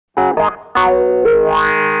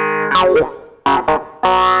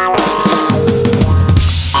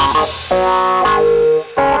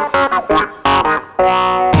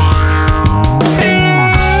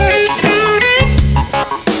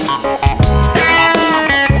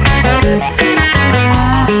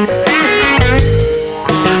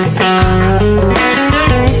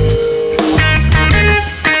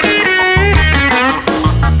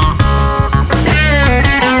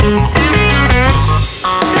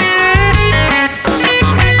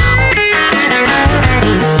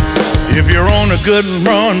Good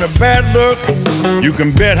run of bad luck, you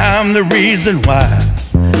can bet I'm the reason why.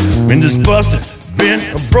 Been disbusted, been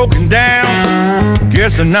broken down,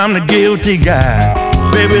 guessing I'm the guilty guy.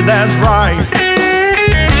 Baby, that's right.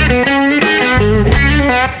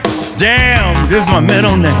 Damn, this is my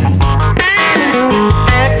middle name.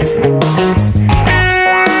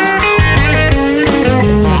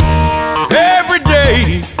 Every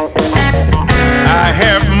day I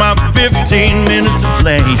have my 15 minutes of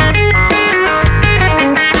blame.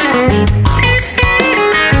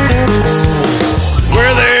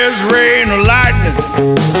 Where there's rain or lightning,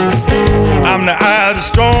 I'm the eye of the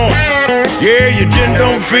storm. Yeah, your gin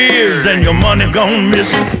don't fears and your money gon'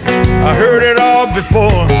 miss it. I heard it all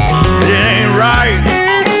before, it ain't right,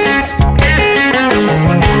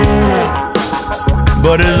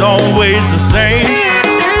 but it's always the same.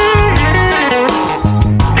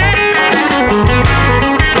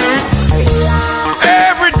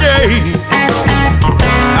 Every day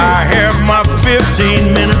I have my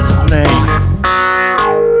 15 minutes of blame.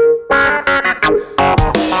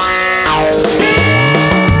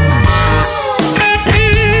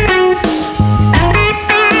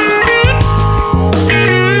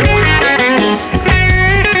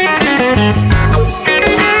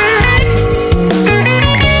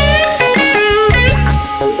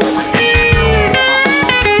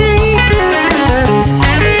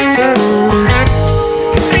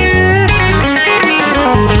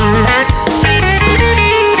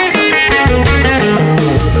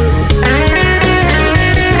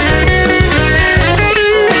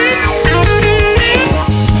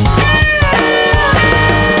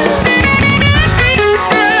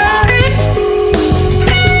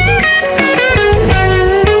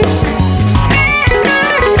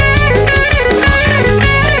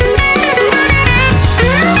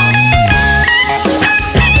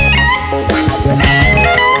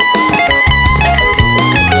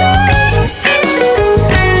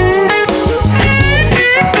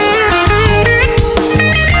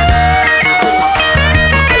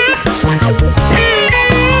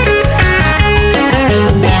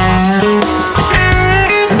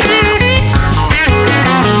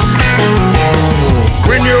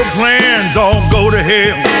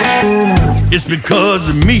 It's because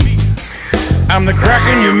of me. I'm the crack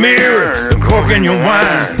in your mirror, the cork in your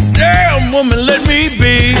wine. Damn, woman, let me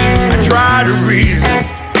be. I try to reason,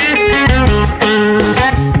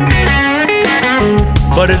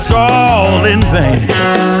 but it's all in vain.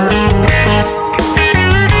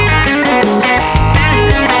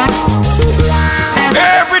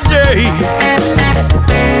 Every day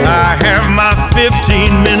I have my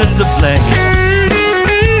 15 minutes of blame.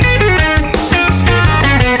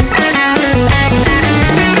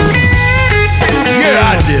 Yeah,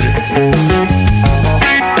 I did it.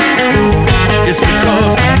 It's because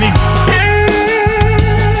of me.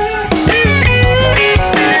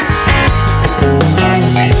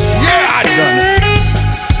 Yeah, I done it.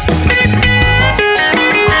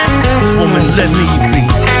 Woman, let me be.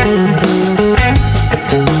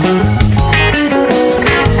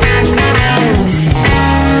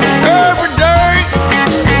 Every day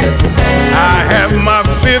I have my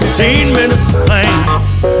 15 minutes of pain.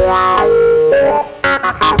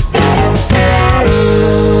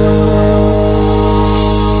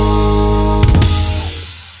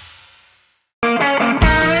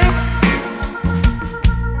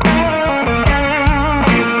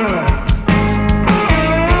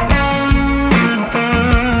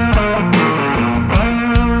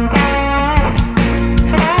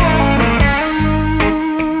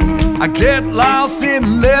 I get lost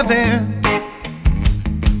in living.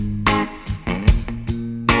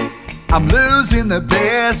 I'm losing the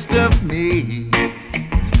best of me.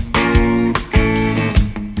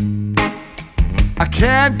 I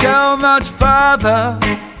can't go much further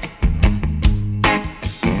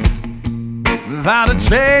without a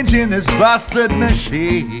change in this busted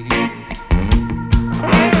machine.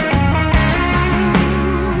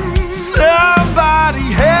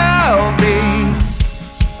 Somebody help me.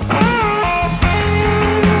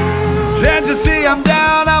 Can't you see I'm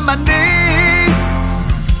down on my knees?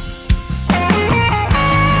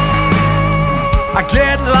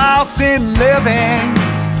 lost in living.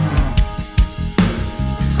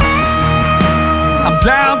 I'm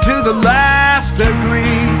down to the last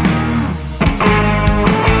degree.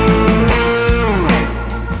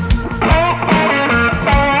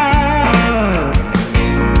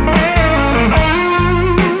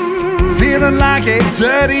 Feeling like a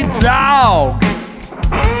dirty dog.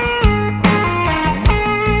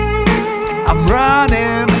 I'm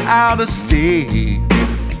running out of steam.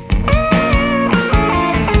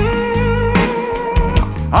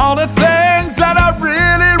 All the things that I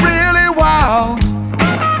really, really want,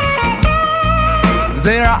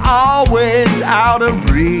 they're always out of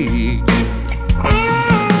reach.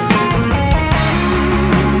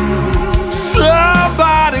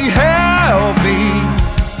 Somebody help me.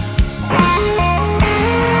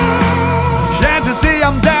 Can't you see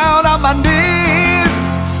I'm down on my knees?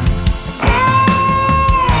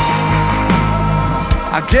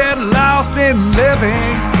 I get lost in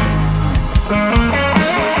living.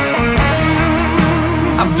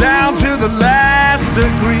 I'm down to the last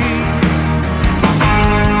degree.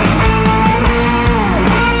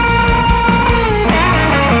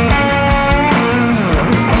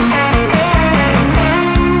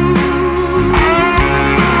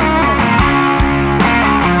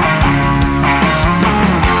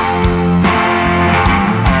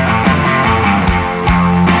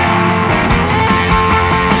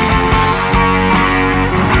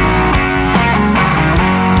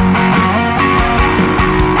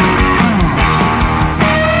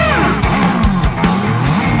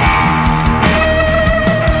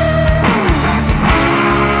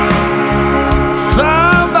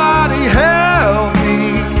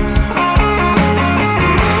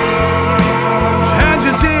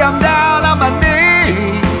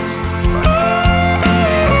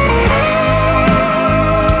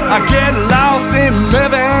 I get lost in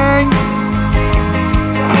living.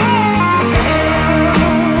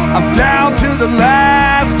 I'm down to the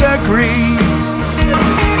last degree.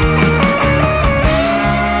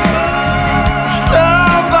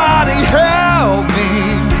 Somebody help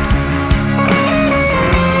me.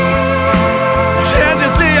 Can't you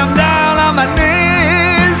see I'm down on my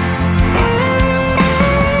knees?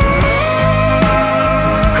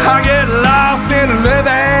 I get lost in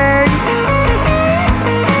living.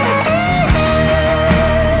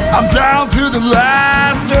 I'm down to the last